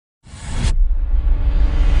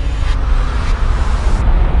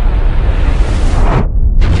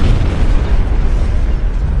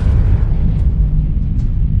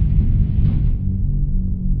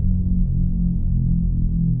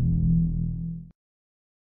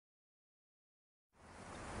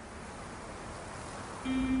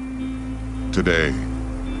Today,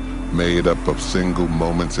 made up of single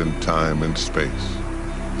moments in time and space,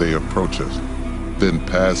 they approach us, then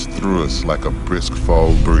pass through us like a brisk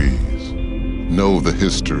fall breeze. Know the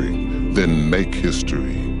history, then make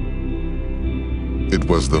history. It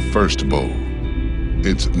was the first bowl.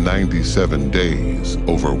 It's 97 days,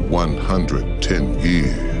 over 110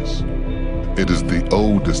 years. It is the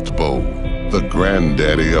oldest bowl, the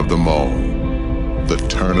granddaddy of them all, the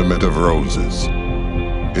Tournament of Roses.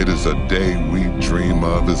 It is a day we dream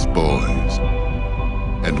of as boys,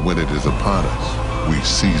 and when it is upon us, we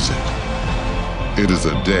seize it. It is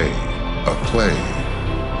a day, a play.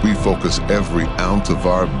 We focus every ounce of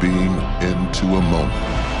our being into a moment.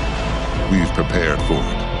 We've prepared for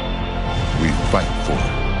it. We fight for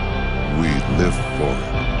it. We live for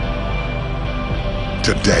it.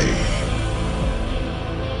 Today.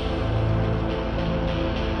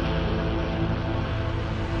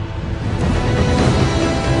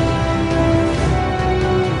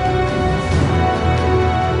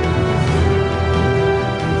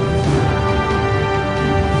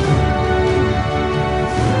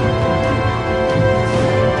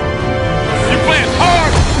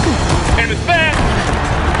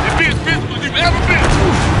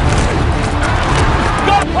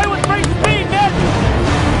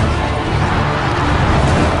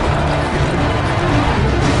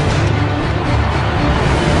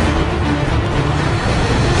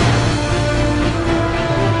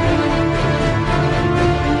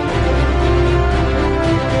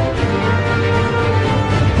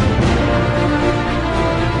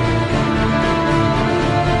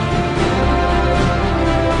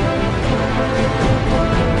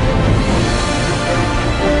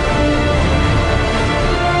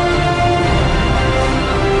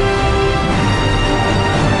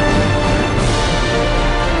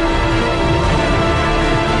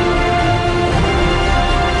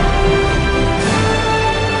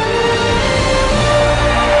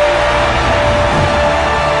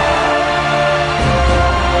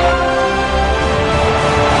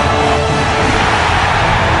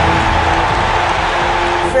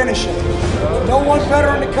 No one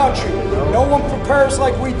better in the country. No one prepares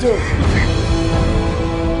like we do.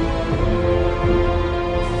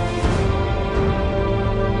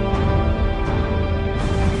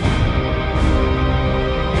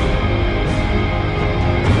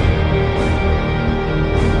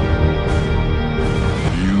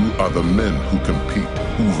 You are the men who compete,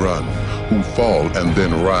 who run, who fall and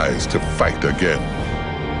then rise to fight again.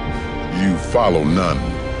 You follow none,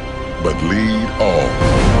 but lead all.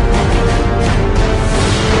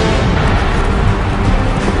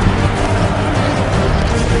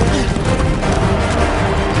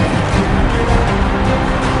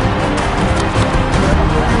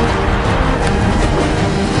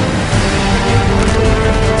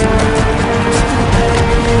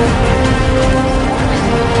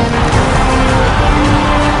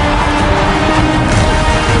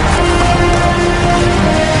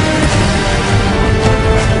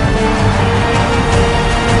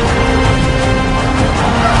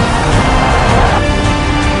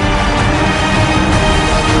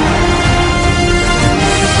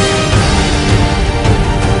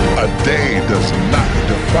 Does not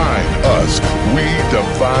define us, we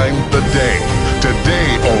define the day.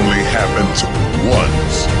 Today only happens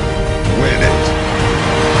once. Win it.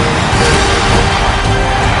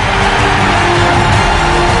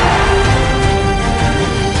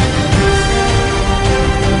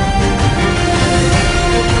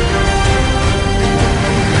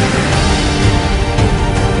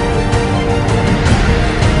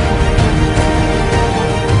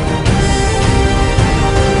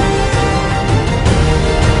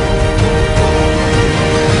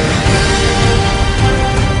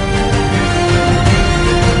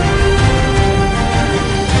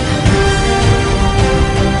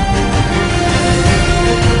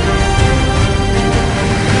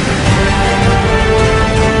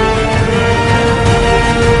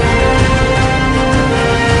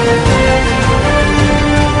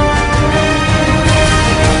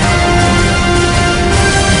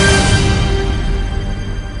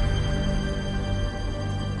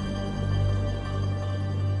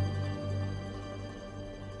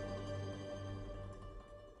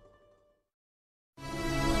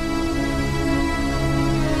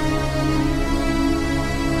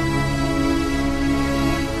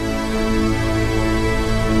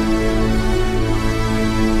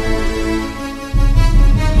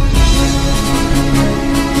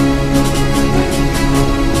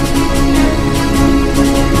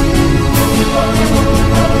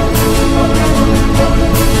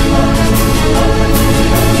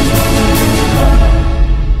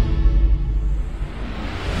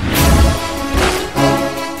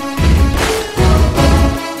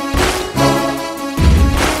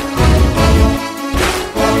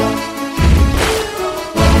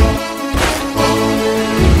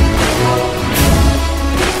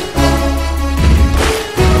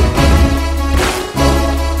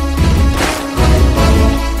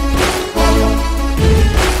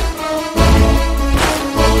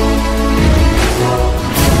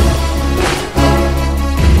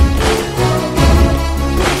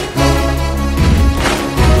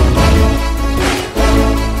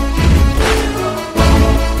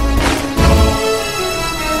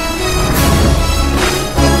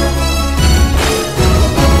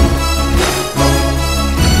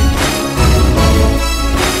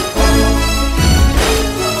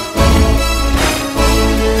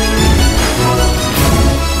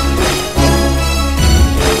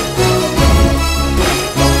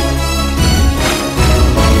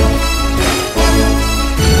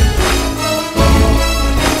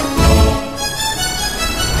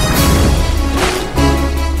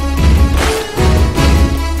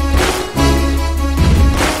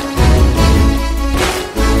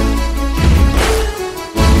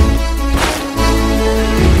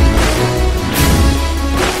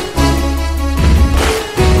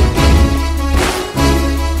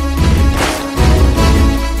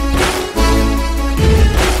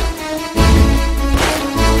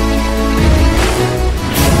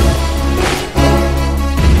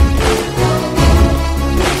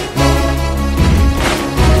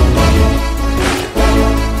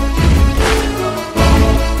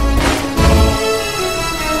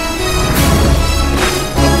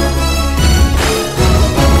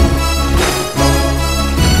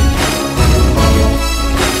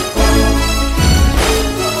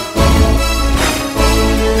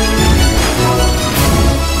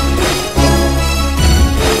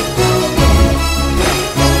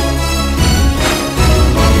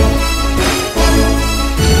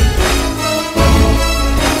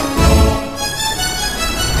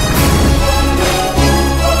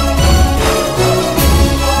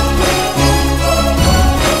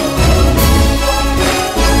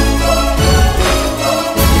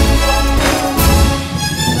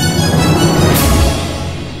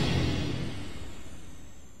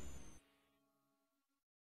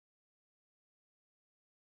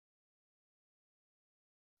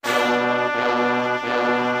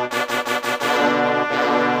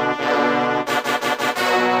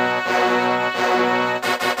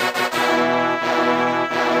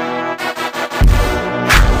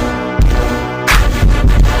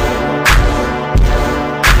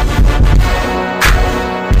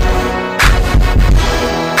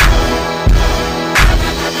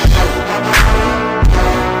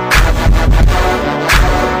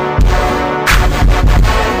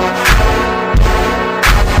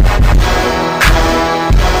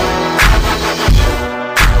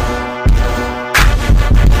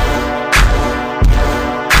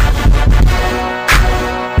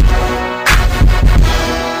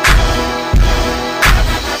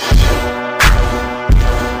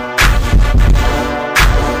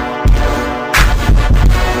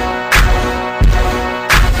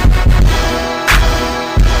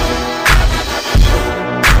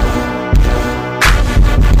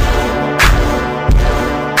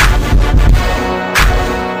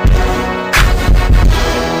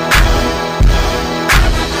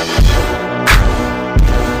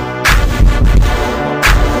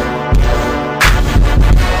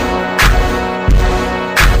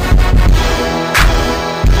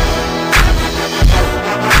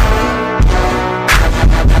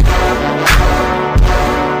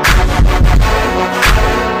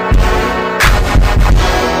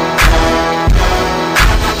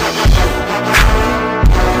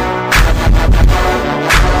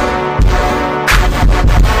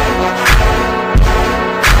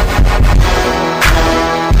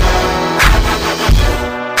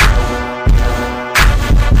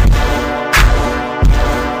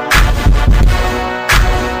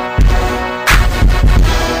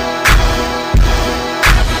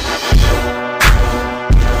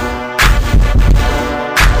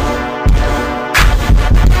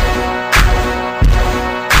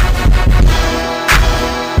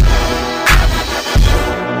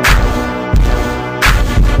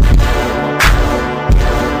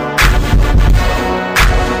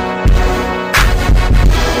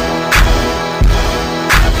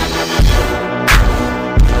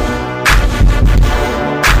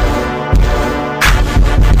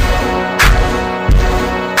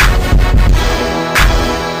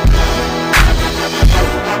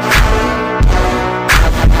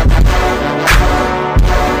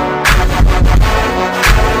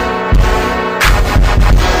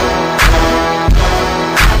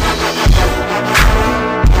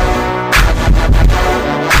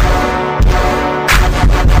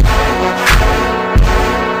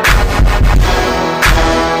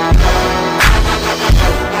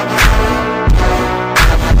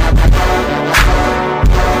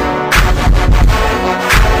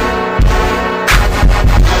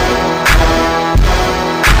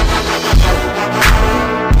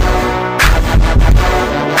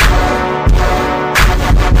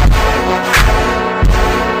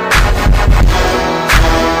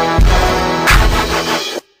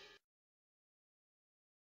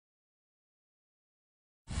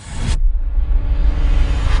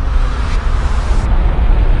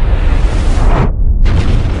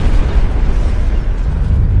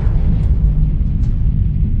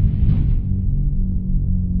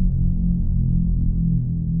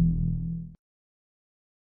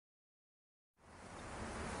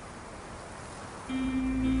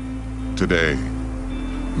 today,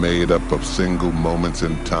 made up of single moments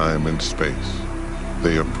in time and space.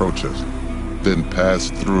 They approach us, then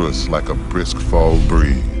pass through us like a brisk fall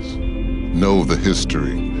breeze. Know the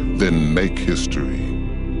history, then make history.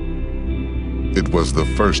 It was the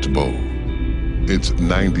first bowl. It's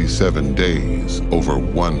 97 days, over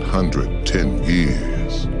 110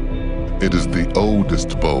 years. It is the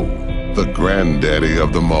oldest bowl, the granddaddy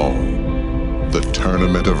of them all, the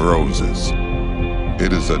Tournament of Roses.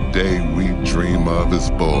 It is a day we dream of as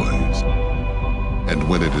boys, and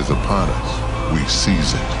when it is upon us, we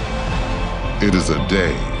seize it. It is a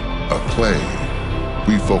day, a play.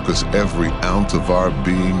 We focus every ounce of our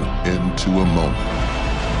being into a moment.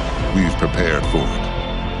 We've prepared for it.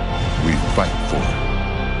 We fight for it.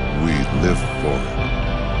 We live for it.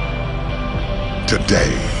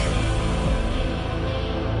 Today.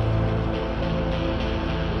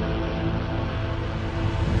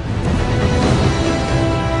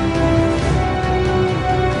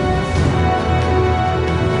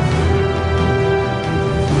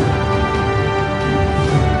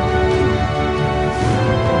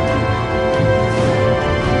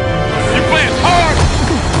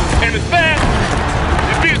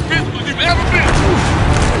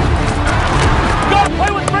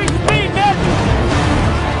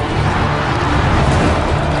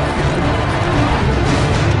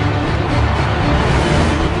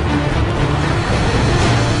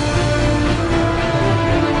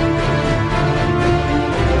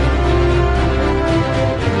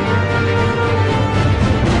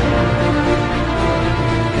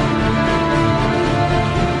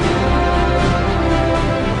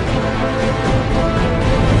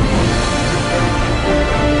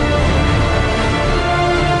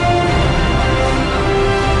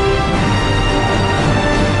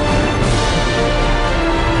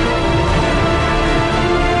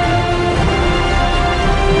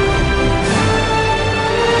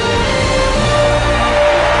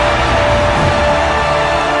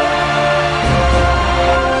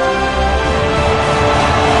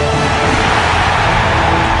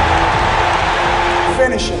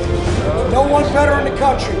 Finish it. No one better in the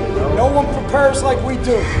country. No one prepares like we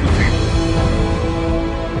do.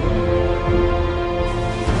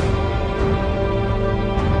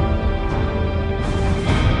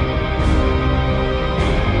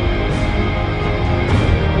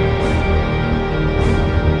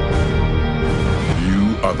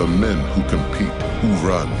 You are the men who compete, who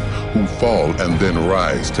run, who fall and then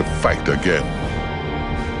rise to fight again.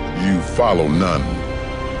 You follow none,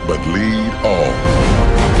 but lead all.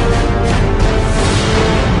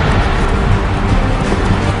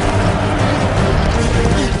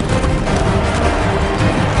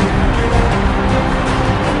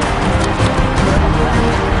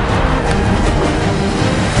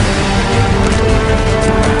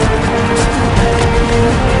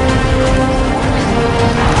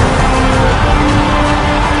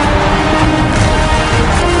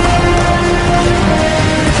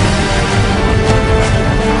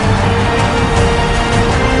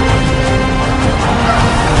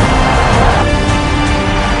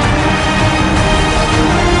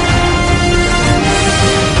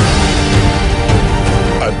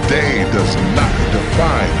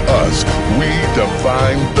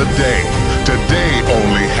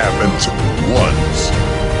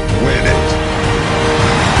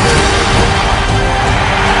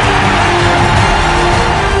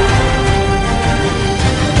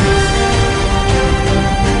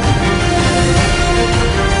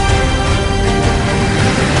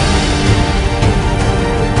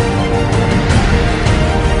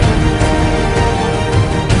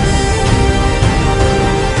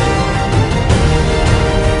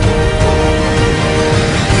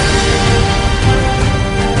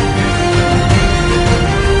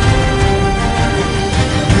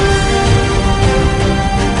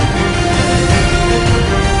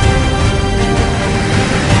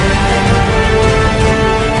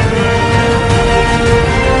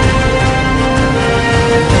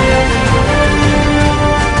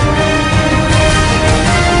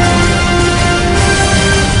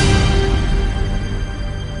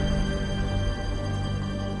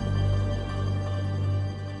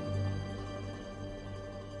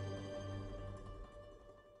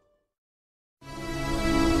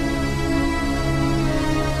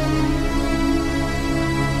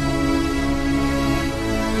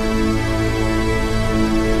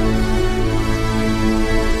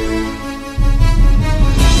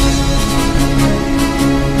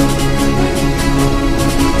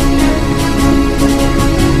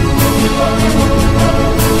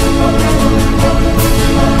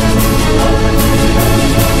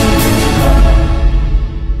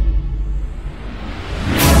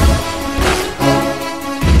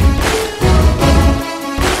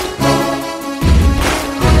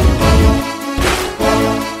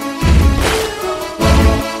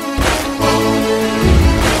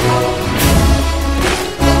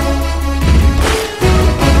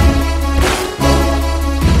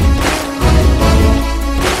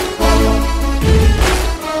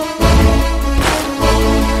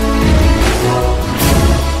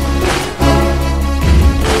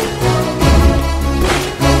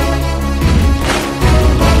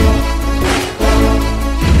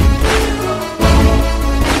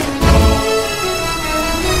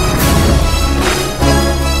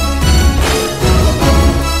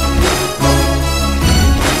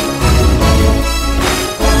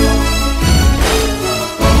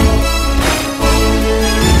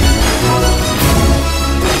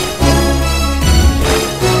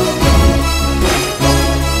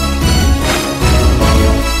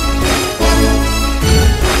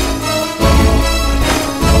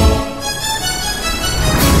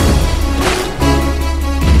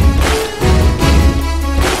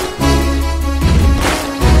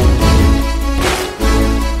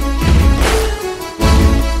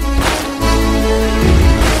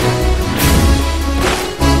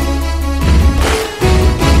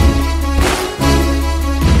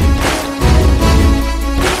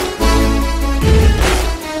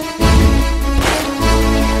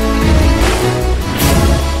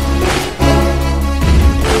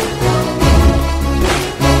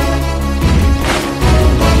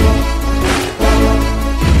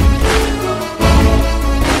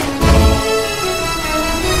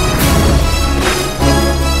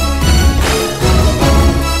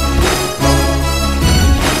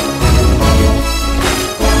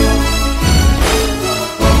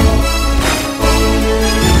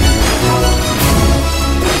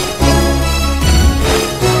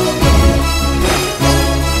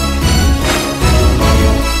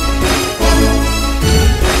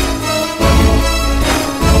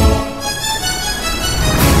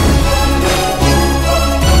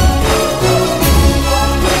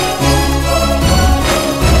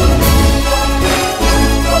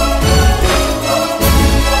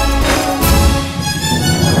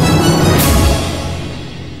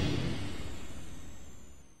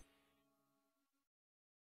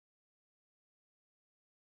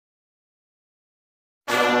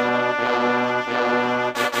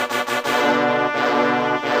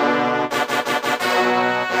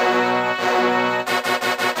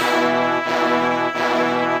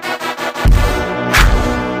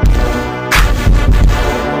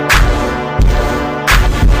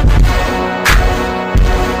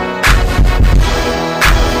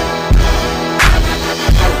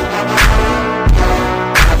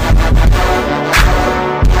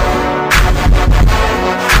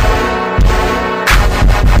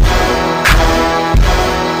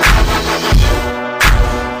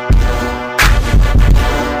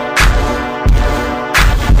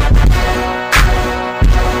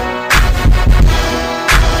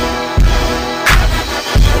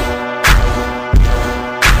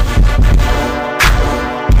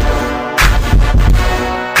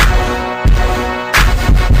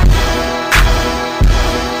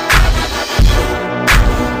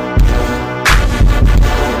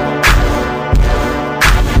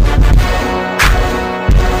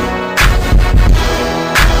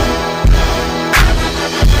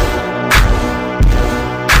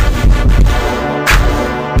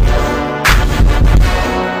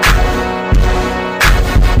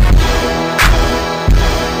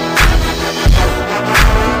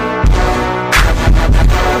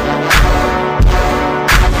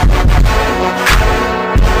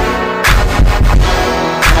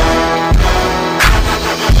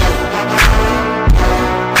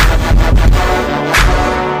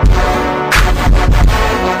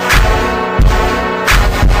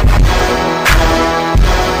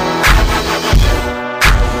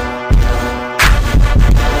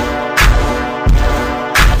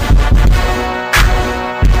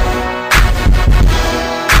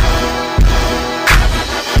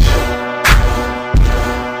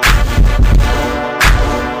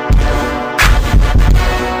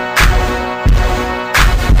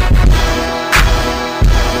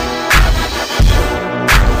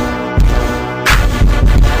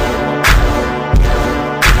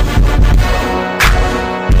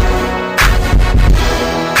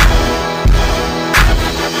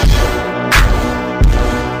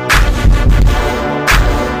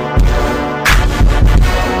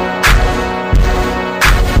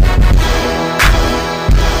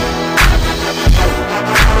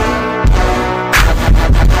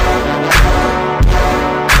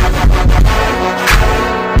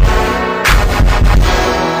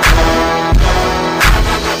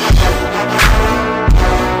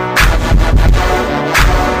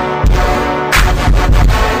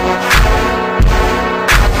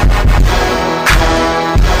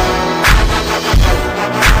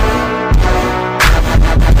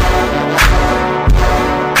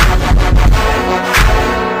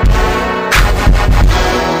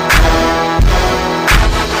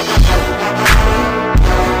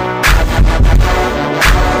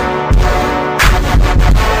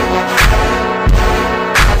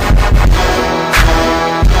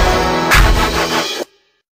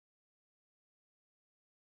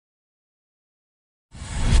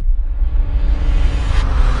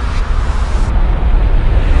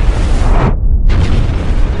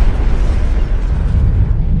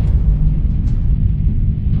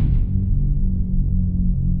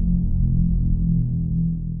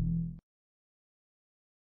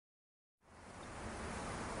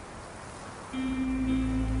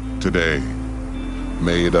 today,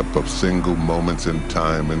 made up of single moments in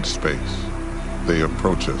time and space. They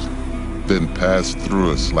approach us, then pass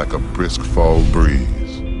through us like a brisk fall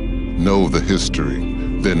breeze. Know the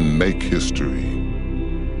history, then make history.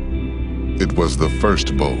 It was the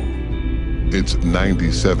first bowl. It's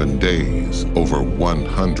 97 days, over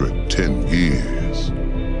 110 years.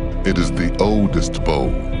 It is the oldest bowl,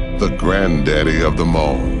 the granddaddy of them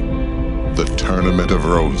all, the Tournament of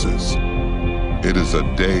Roses. It is a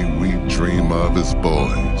day we dream of as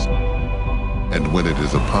boys, and when it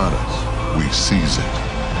is upon us, we seize it.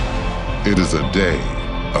 It is a day,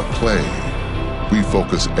 a play. We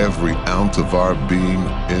focus every ounce of our being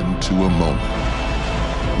into a moment.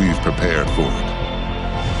 We've prepared for it.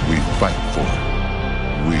 We fight for it.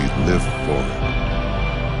 We live for it.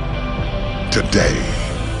 Today.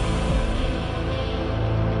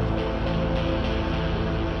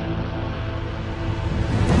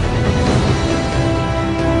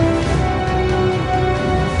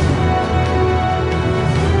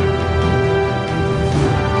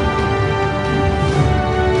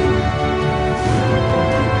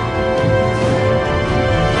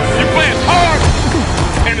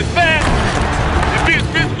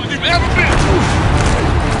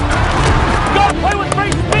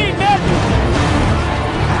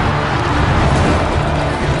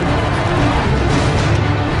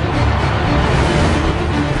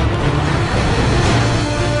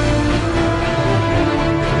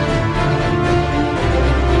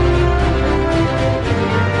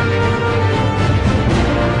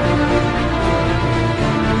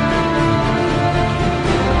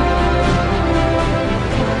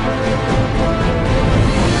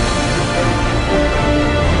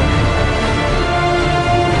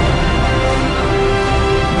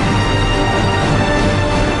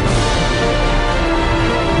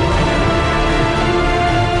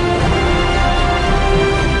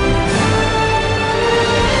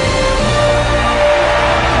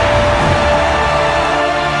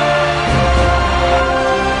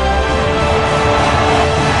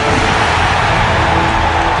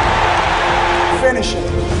 Finish it.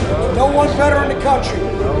 No one better in the country.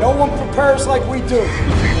 No one prepares like we do.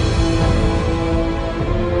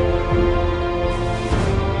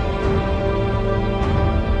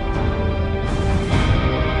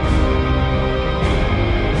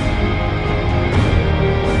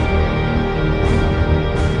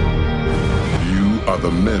 You are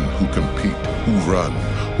the men who compete, who run,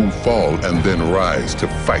 who fall and then rise to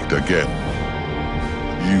fight again.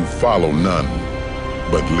 You follow none,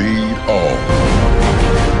 but lead all.